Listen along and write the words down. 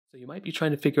So you might be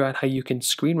trying to figure out how you can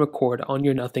screen record on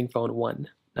your Nothing Phone 1.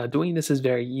 Now doing this is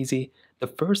very easy. The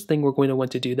first thing we're going to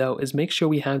want to do though is make sure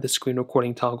we have the screen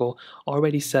recording toggle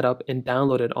already set up and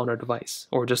downloaded on our device,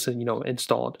 or just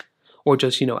installed, or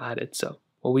just added. So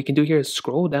what we can do here is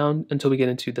scroll down until we get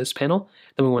into this panel.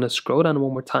 Then we want to scroll down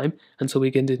one more time until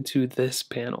we get into this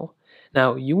panel.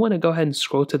 Now you want to go ahead and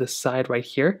scroll to the side right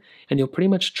here, and you'll pretty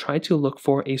much try to look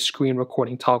for a screen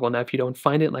recording toggle. Now if you don't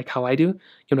find it like how I do,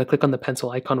 you want to click on the pencil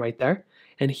icon right there,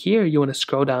 and here you want to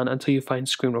scroll down until you find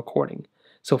screen recording.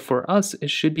 So for us, it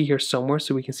should be here somewhere,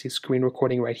 so we can see screen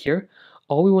recording right here.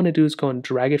 All we want to do is go and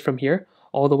drag it from here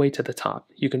all the way to the top.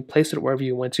 You can place it wherever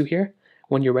you want to here.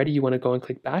 When you're ready, you want to go and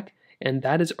click back, and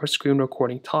that is our screen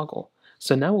recording toggle.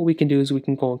 So now what we can do is we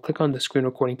can go and click on the screen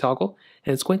recording toggle,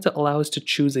 and it's going to allow us to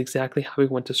choose exactly how we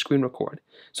want to screen record.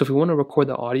 So if we want to record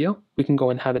the audio, we can go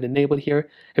and have it enabled here.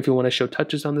 If we want to show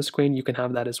touches on the screen, you can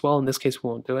have that as well. In this case, we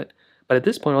won't do it. But at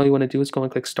this point, all you want to do is go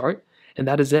and click start, and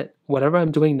that is it. Whatever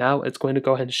I'm doing now, it's going to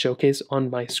go ahead and showcase on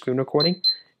my screen recording,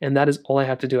 and that is all I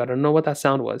have to do. I don't know what that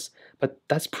sound was, but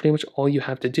that's pretty much all you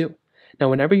have to do. Now,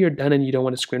 whenever you're done and you don't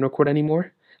want to screen record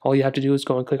anymore, all you have to do is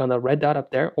go and click on the red dot up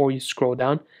there, or you scroll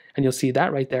down and you'll see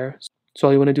that right there. So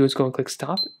all you want to do is go and click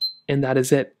stop, and that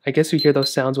is it. I guess you hear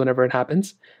those sounds whenever it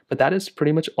happens, but that is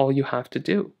pretty much all you have to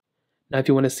do. Now, if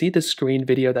you want to see the screen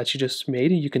video that you just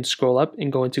made, you can scroll up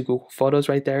and go into Google Photos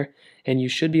right there, and you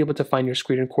should be able to find your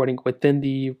screen recording within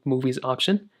the movies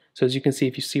option. So as you can see,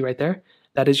 if you see right there,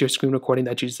 that is your screen recording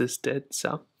that you just did.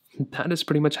 So that is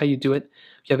pretty much how you do it.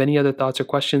 If you have any other thoughts or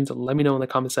questions, let me know in the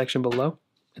comment section below.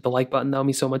 Hit the like button, that would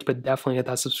mean so much, but definitely hit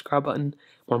that subscribe button.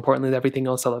 More importantly than everything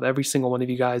else, I love every single one of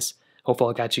you guys. Hopefully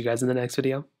I'll catch you guys in the next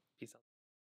video.